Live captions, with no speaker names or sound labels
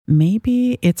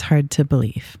maybe it's hard to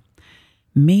believe.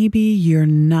 Maybe you're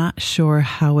not sure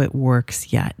how it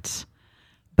works yet.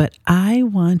 But I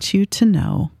want you to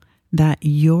know that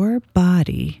your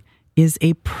body is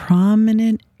a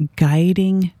prominent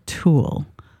guiding tool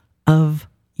of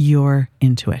your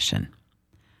intuition.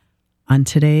 On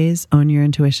today's Own Your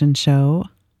Intuition show,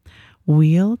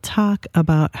 we'll talk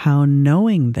about how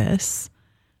knowing this,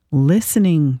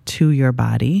 listening to your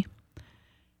body,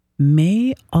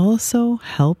 may also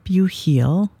help you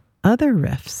heal other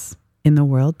rifts in the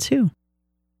world too.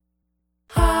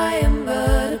 I am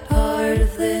but a part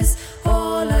of this.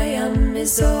 All I am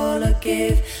is all I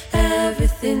give.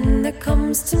 Everything that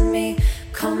comes to me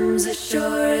comes as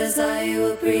sure as I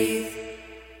will breathe.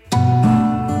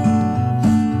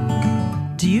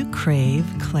 Do you crave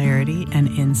clarity and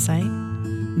insight?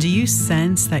 Do you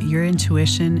sense that your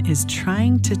intuition is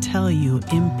trying to tell you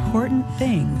important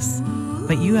things,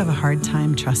 but you have a hard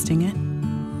time trusting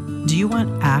it? Do you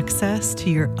want access to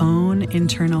your own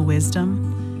internal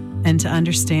wisdom and to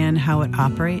understand how it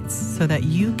operates so that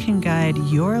you can guide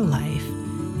your life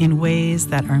in ways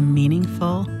that are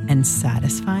meaningful and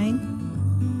satisfying?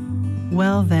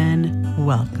 Well then,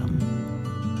 welcome.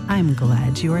 I'm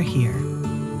glad you are here.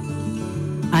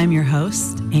 I'm your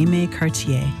host, Aimee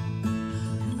Cartier.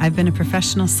 I've been a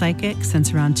professional psychic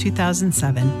since around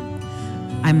 2007.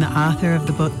 I'm the author of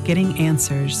the book, Getting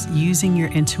Answers, Using Your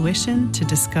Intuition to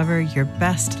Discover Your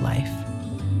Best Life.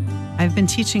 I've been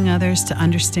teaching others to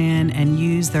understand and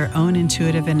use their own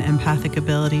intuitive and empathic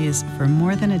abilities for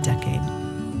more than a decade.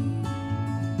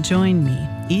 Join me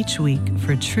each week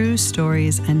for true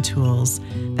stories and tools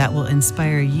that will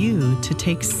inspire you to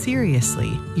take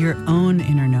seriously your own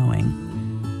inner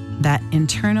knowing, that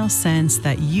internal sense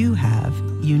that you have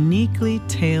uniquely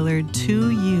tailored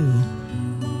to you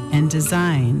and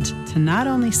designed to not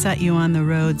only set you on the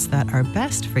roads that are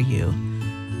best for you,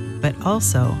 but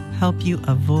also help you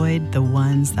avoid the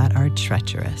ones that are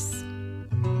treacherous.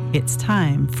 It's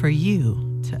time for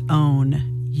you to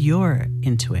own your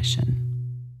intuition.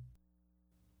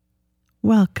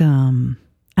 Welcome.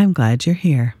 I'm glad you're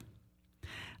here.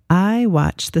 I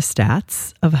watch the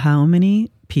stats of how many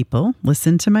people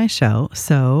listen to my show,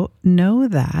 so know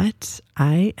that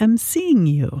I am seeing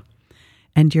you,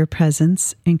 and your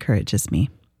presence encourages me.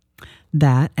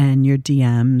 That and your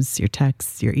DMs, your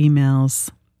texts, your emails,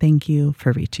 thank you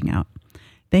for reaching out.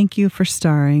 Thank you for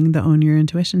starring the Own Your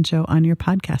Intuition show on your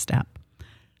podcast app.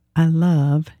 I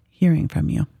love hearing from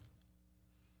you.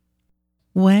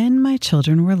 When my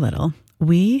children were little,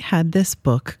 we had this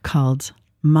book called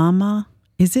Mama,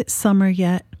 Is It Summer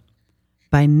Yet?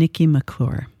 By Nikki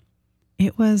McClure.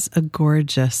 It was a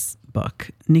gorgeous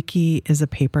book. Nikki is a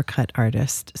paper cut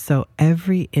artist, so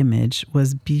every image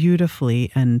was beautifully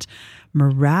and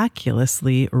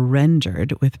miraculously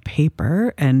rendered with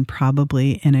paper and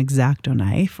probably an X-Acto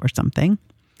knife or something.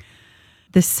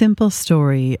 The simple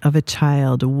story of a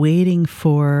child waiting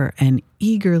for and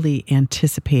eagerly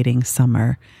anticipating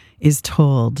summer is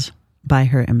told by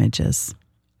her images.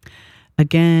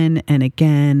 Again and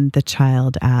again, the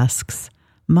child asks,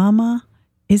 "Mama,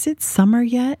 is it summer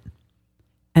yet?"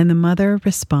 And the mother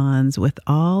responds with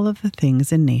all of the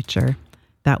things in nature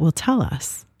that will tell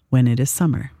us when it is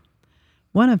summer.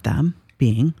 One of them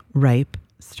being ripe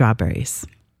strawberries.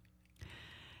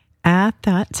 At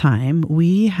that time,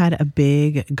 we had a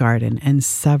big garden and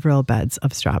several beds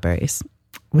of strawberries.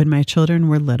 When my children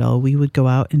were little, we would go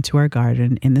out into our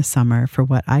garden in the summer for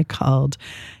what I called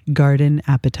garden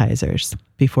appetizers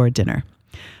before dinner,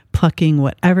 plucking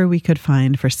whatever we could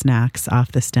find for snacks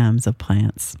off the stems of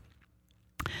plants.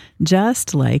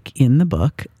 Just like in the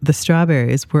book, the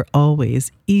strawberries were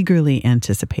always eagerly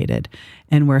anticipated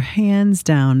and were hands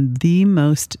down the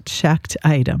most checked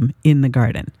item in the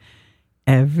garden.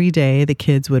 Every day, the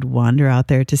kids would wander out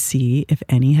there to see if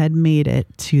any had made it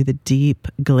to the deep,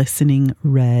 glistening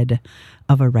red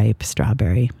of a ripe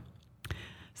strawberry.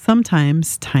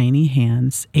 Sometimes tiny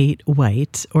hands ate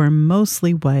white or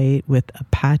mostly white with a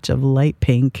patch of light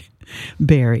pink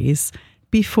berries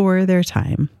before their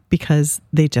time because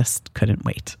they just couldn't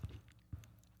wait.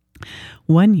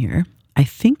 One year, I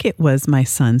think it was my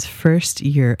son's first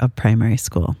year of primary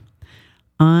school.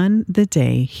 On the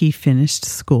day he finished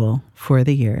school for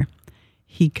the year,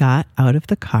 he got out of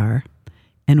the car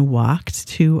and walked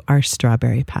to our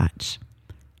strawberry patch.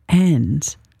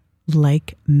 And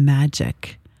like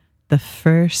magic, the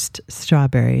first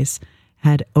strawberries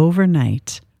had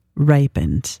overnight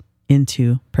ripened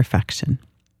into perfection.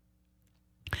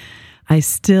 I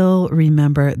still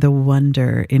remember the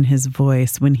wonder in his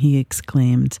voice when he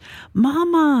exclaimed,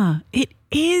 "Mama, it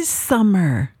is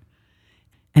summer!"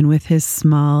 And with his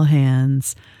small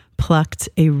hands plucked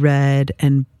a red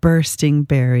and bursting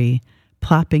berry,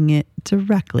 plopping it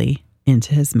directly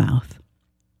into his mouth.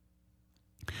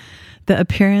 The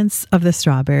appearance of the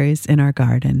strawberries in our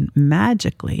garden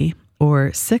magically or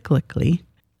cyclically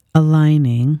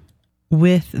aligning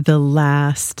with the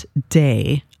last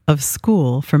day of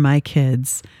school for my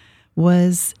kids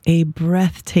was a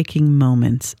breathtaking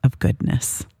moment of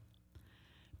goodness.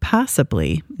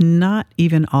 Possibly not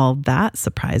even all that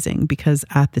surprising, because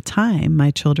at the time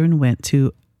my children went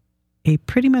to a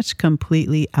pretty much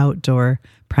completely outdoor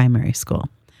primary school.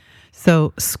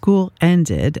 So school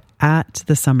ended at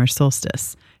the summer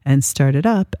solstice and started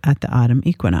up at the autumn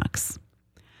equinox.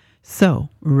 So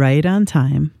right on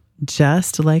time,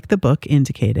 just like the book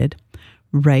indicated,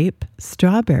 ripe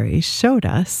strawberries showed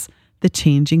us the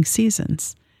changing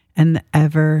seasons and the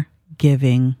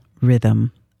ever-giving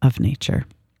rhythm of nature.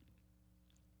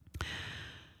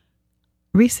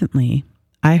 Recently,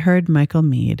 I heard Michael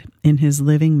Meade in his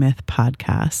Living Myth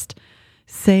podcast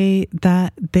say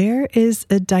that there is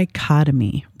a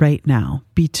dichotomy right now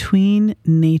between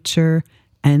nature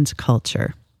and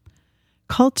culture.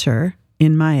 Culture,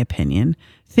 in my opinion,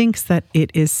 thinks that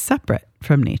it is separate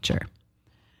from nature.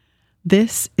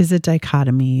 This is a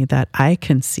dichotomy that I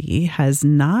can see has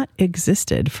not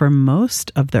existed for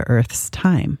most of the Earth's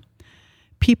time.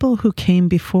 People who came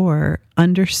before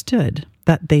understood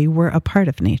that they were a part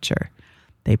of nature.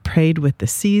 They prayed with the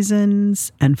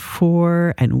seasons and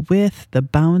for and with the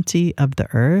bounty of the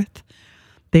earth.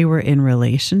 They were in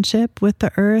relationship with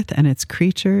the earth and its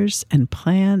creatures and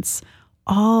plants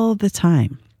all the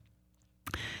time.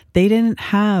 They didn't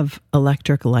have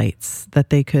electric lights that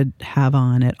they could have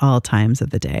on at all times of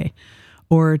the day,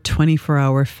 or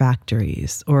 24-hour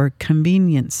factories, or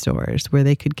convenience stores where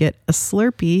they could get a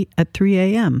Slurpee at 3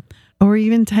 a.m. or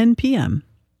even 10 p.m.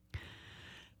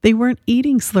 They weren't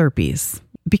eating Slurpees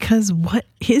because what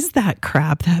is that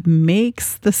crap that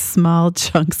makes the small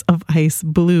chunks of ice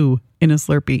blue in a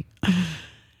Slurpee?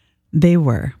 They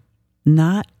were,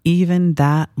 not even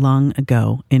that long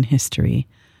ago in history,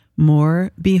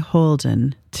 more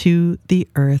beholden to the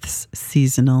earth's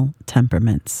seasonal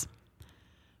temperaments.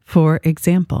 For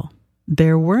example,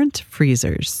 there weren't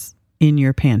freezers in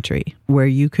your pantry where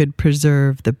you could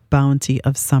preserve the bounty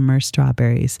of summer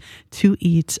strawberries to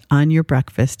eat on your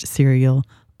breakfast cereal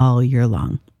all year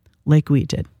long, like we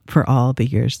did for all the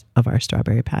years of our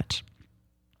strawberry patch.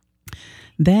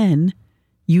 Then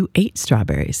you ate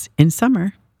strawberries in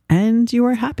summer and you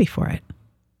were happy for it.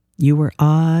 You were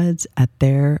odds at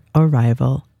their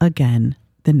arrival again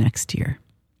the next year.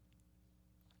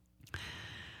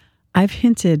 I've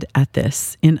hinted at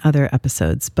this in other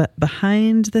episodes, but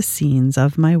behind the scenes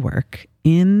of my work,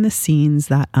 in the scenes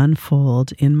that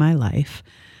unfold in my life,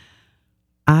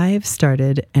 I've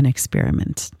started an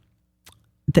experiment.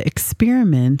 The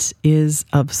experiment is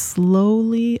of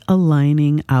slowly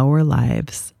aligning our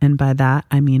lives, and by that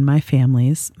I mean my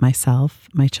families, myself,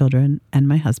 my children, and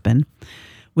my husband,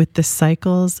 with the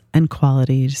cycles and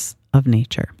qualities of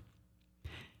nature.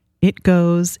 It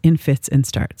goes in fits and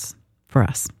starts for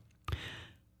us.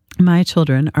 My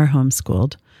children are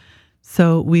homeschooled,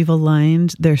 so we've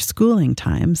aligned their schooling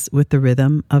times with the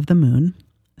rhythm of the moon,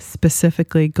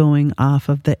 specifically going off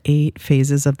of the 8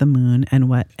 phases of the moon and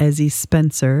what Ezzie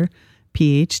Spencer,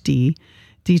 PhD,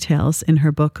 details in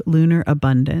her book Lunar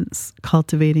Abundance,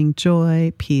 Cultivating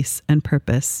Joy, Peace, and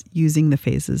Purpose Using the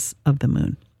Phases of the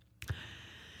Moon.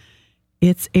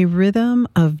 It's a rhythm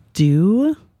of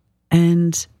do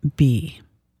and be,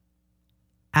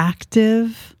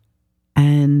 active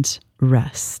and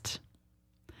rest.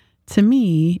 To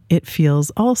me, it feels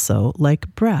also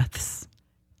like breaths,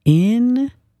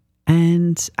 in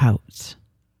and out,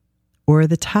 or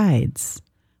the tides,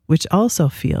 which also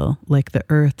feel like the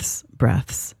earth's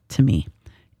breaths to me,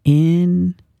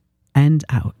 in and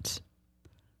out,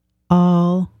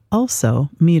 all also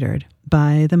metered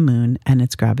by the moon and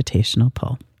its gravitational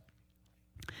pull.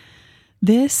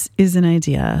 This is an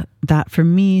idea that for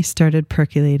me started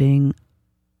percolating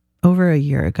over a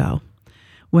year ago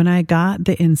when I got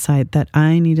the insight that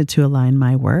I needed to align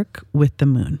my work with the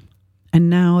moon. And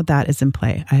now that is in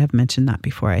play. I have mentioned that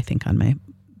before, I think, on my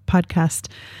podcast.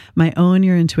 My Own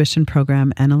Your Intuition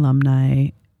program and alumni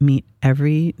meet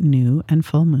every new and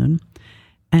full moon.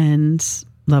 And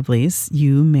lovelies,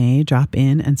 you may drop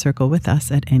in and circle with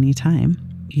us at any time.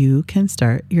 You can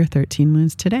start your 13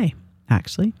 moons today,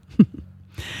 actually.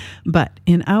 But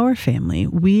in our family,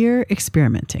 we're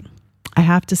experimenting. I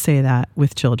have to say that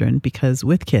with children, because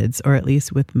with kids, or at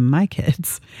least with my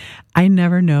kids, I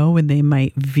never know when they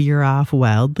might veer off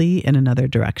wildly in another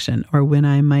direction, or when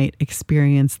I might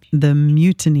experience the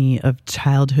mutiny of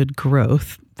childhood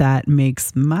growth that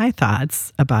makes my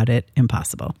thoughts about it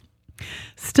impossible.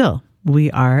 Still,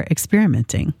 we are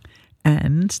experimenting,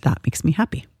 and that makes me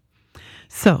happy.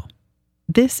 So,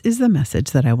 this is the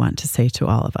message that I want to say to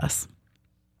all of us.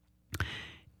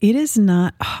 It is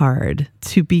not hard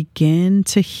to begin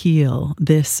to heal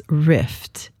this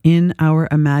rift in our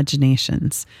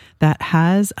imaginations that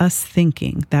has us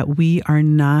thinking that we are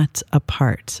not a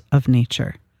part of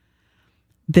nature.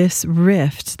 This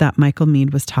rift that Michael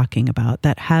Meade was talking about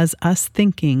that has us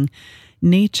thinking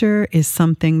nature is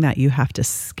something that you have to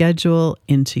schedule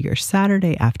into your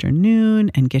Saturday afternoon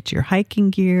and get your hiking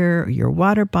gear, or your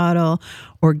water bottle,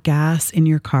 or gas in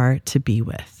your car to be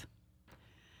with.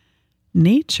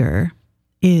 Nature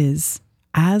is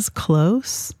as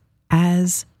close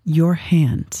as your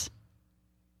hand.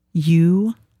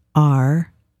 You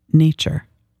are nature.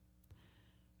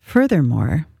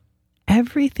 Furthermore,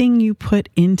 everything you put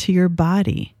into your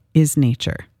body is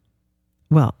nature.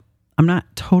 Well, I'm not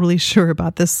totally sure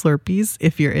about the Slurpees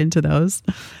if you're into those.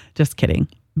 Just kidding.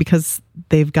 Because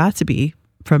they've got to be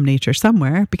from nature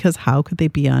somewhere, because how could they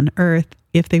be on Earth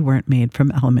if they weren't made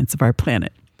from elements of our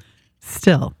planet?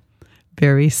 Still,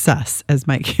 very sus, as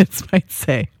my kids might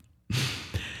say.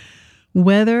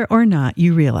 Whether or not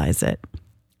you realize it,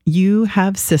 you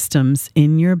have systems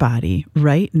in your body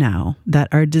right now that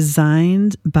are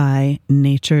designed by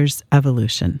nature's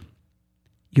evolution.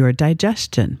 Your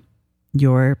digestion,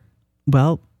 your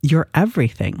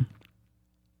everything.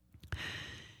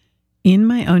 In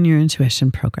my Own Your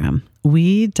Intuition program,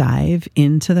 we dive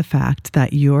into the fact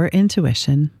that your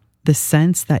intuition, the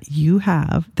sense that you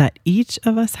have, that each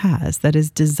of us has, that is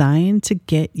designed to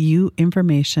get you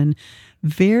information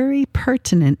very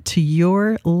pertinent to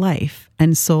your life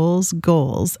and soul's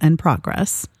goals and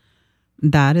progress.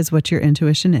 That is what your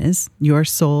intuition is, your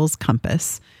soul's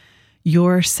compass,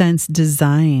 your sense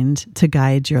designed to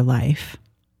guide your life.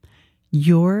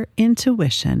 Your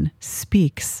intuition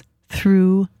speaks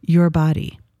through your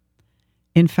body.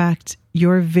 In fact,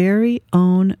 your very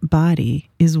own body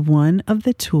is one of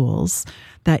the tools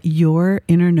that your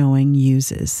inner knowing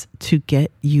uses to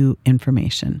get you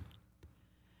information.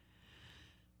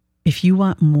 If you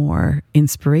want more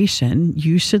inspiration,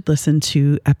 you should listen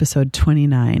to episode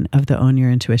 29 of the Own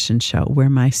Your Intuition show, where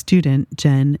my student,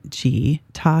 Jen G,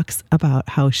 talks about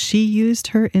how she used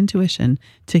her intuition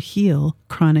to heal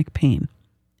chronic pain.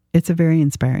 It's a very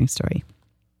inspiring story.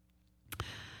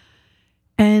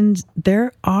 And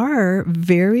there are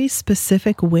very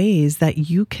specific ways that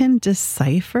you can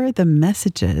decipher the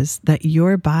messages that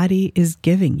your body is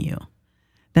giving you,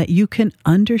 that you can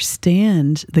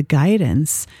understand the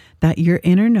guidance that your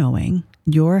inner knowing,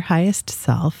 your highest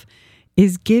self,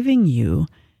 is giving you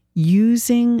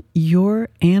using your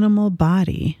animal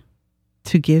body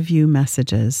to give you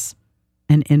messages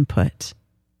and input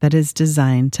that is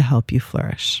designed to help you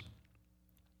flourish.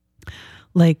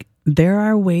 Like, there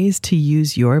are ways to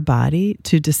use your body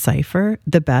to decipher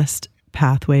the best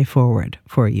pathway forward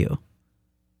for you.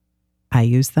 I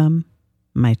use them.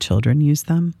 My children use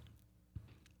them.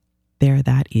 They're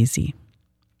that easy.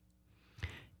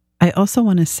 I also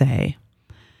want to say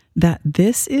that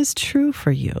this is true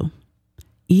for you,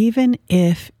 even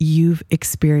if you've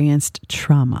experienced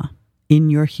trauma in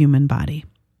your human body.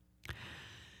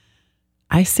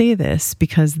 I say this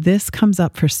because this comes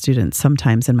up for students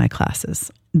sometimes in my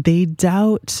classes. They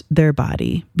doubt their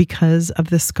body because of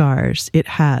the scars it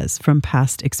has from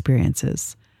past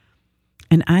experiences.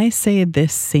 And I say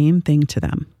this same thing to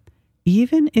them.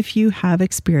 Even if you have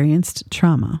experienced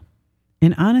trauma,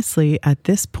 and honestly, at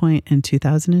this point in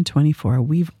 2024,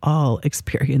 we've all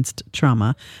experienced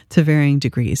trauma to varying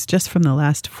degrees, just from the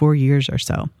last 4 years or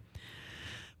so.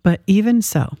 But even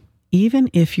so, even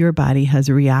if your body has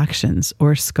reactions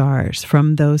or scars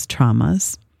from those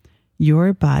traumas,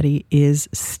 your body is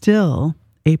still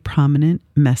a prominent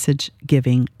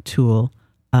message-giving tool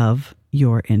of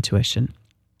your intuition.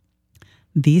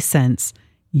 The sense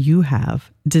you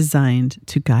have designed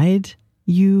to guide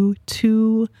you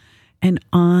to and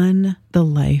on the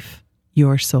life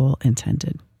your soul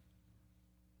intended.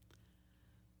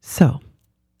 So,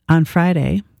 on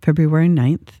Friday, February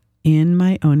 9th, in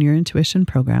my Own Your Intuition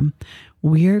program,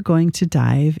 we are going to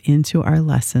dive into our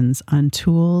lessons on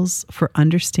tools for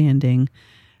understanding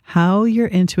how your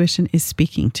intuition is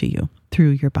speaking to you through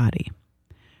your body.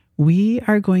 We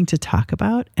are going to talk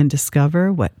about and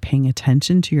discover what paying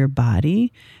attention to your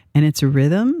body and its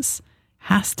rhythms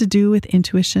has to do with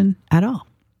intuition at all.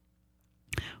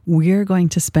 We're going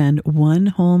to spend one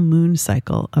whole moon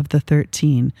cycle of the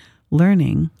 13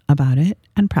 learning about it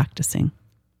and practicing.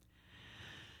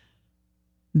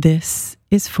 This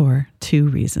is for two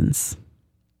reasons.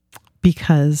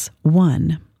 Because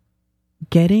one,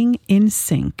 getting in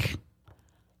sync,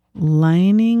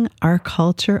 lining our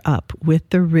culture up with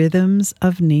the rhythms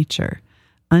of nature,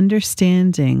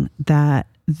 understanding that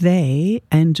they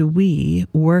and we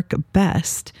work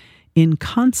best in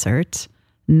concert,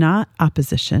 not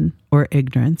opposition or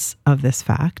ignorance of this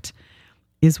fact,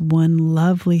 is one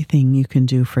lovely thing you can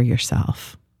do for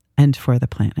yourself and for the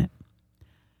planet.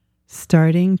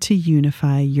 Starting to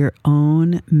unify your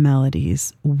own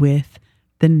melodies with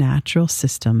the natural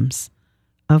systems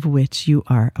of which you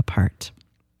are a part.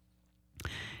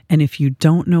 And if you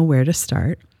don't know where to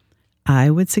start,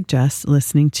 I would suggest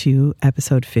listening to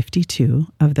episode 52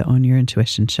 of the Own Your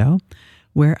Intuition show,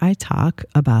 where I talk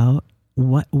about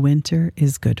what winter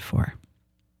is good for.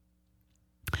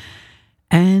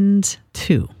 And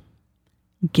 2,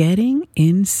 getting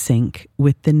in sync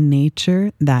with the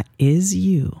nature that is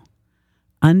you,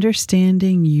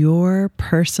 understanding your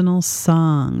personal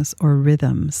songs or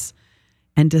rhythms,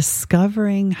 and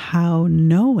discovering how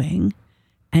knowing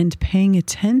and paying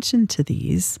attention to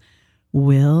these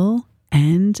will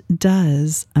and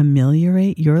does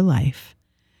ameliorate your life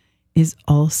is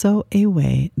also a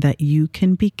way that you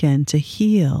can begin to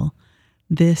heal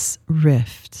this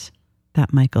rift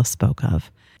that Michael spoke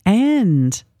of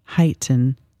and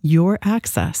heighten your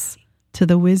access to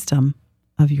the wisdom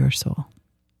of your soul.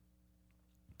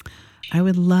 I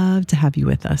would love to have you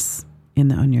with us in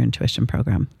the Own Your Intuition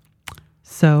program.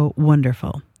 So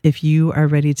wonderful. If you are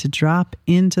ready to drop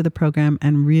into the program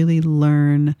and really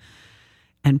learn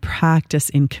and practice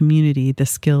in community the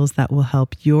skills that will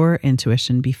help your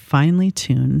intuition be finely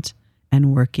tuned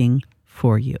and working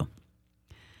for you.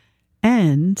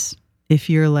 And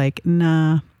if you're like,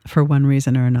 nah, for one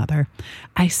reason or another,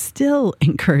 I still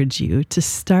encourage you to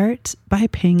start by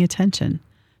paying attention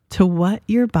to what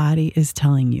your body is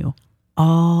telling you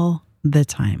all the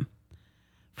time.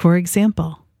 For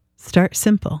example, start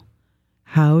simple.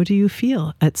 How do you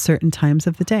feel at certain times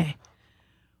of the day?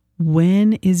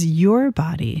 When is your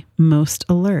body most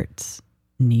alert?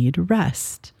 Need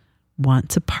rest? Want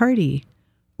to party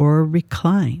or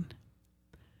recline?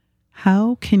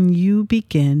 How can you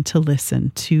begin to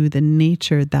listen to the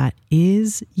nature that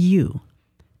is you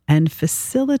and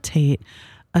facilitate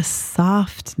a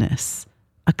softness,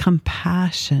 a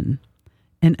compassion,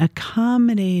 an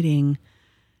accommodating,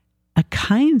 a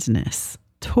kindness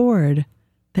toward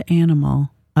the animal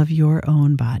of your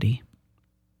own body?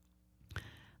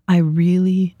 I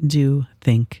really do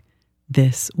think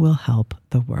this will help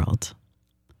the world.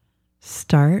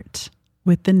 Start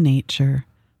with the nature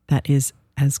that is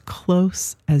as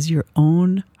close as your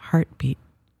own heartbeat.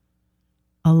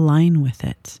 Align with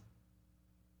it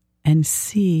and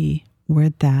see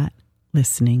where that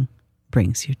listening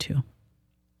brings you to.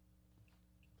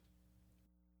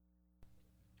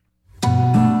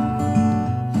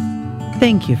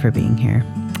 Thank you for being here.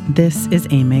 This is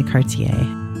Aimee Cartier,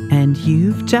 and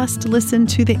you've just listened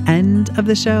to the end of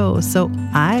the show, so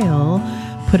I'll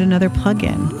put another plug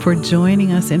in for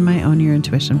joining us in my Own Your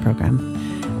Intuition program.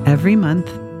 Every month,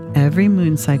 every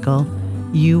moon cycle,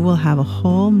 you will have a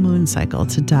whole moon cycle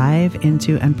to dive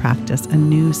into and practice a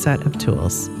new set of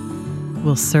tools.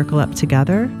 We'll circle up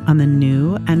together on the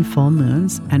new and full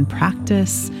moons and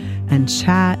practice and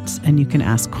chat, and you can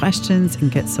ask questions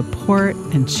and get support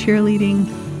and cheerleading.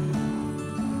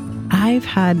 I've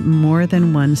had more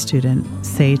than one student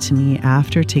say to me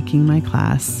after taking my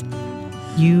class,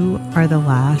 "You are the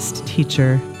last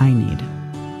teacher I need."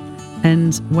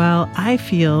 And while I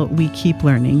feel we keep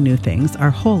learning new things our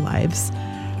whole lives,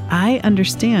 I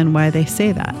understand why they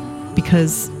say that,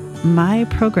 because my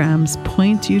programs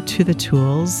point you to the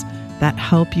tools that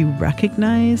help you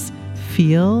recognize,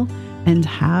 feel, and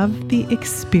have the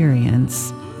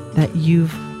experience that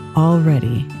you've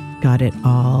already got it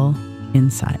all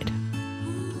inside.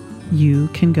 You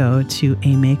can go to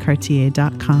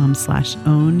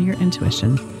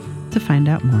aimeecartier.com/ownyourintuition to find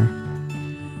out more.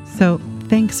 So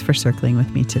thanks for circling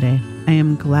with me today. I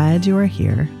am glad you are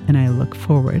here, and I look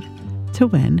forward to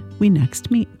when we next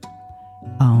meet.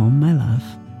 All my love.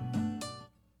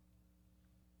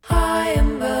 I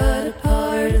am but a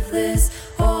part of this.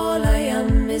 All I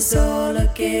am is all I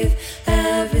give.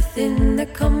 Everything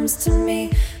that comes to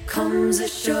me comes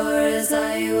as sure as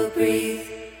I will breathe.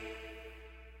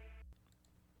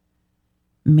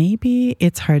 Maybe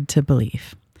it's hard to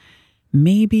believe.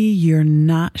 Maybe you're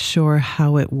not sure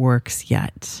how it works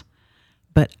yet.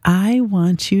 But I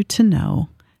want you to know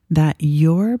that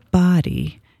your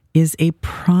body is a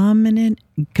prominent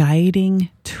guiding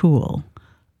tool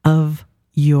of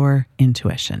your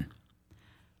intuition.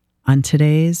 On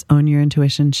today's Own Your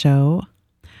Intuition show,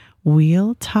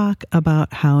 we'll talk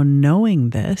about how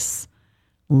knowing this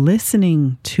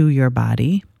listening to your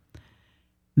body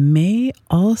may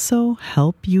also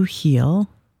help you heal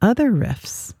other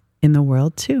rifts in the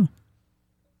world too.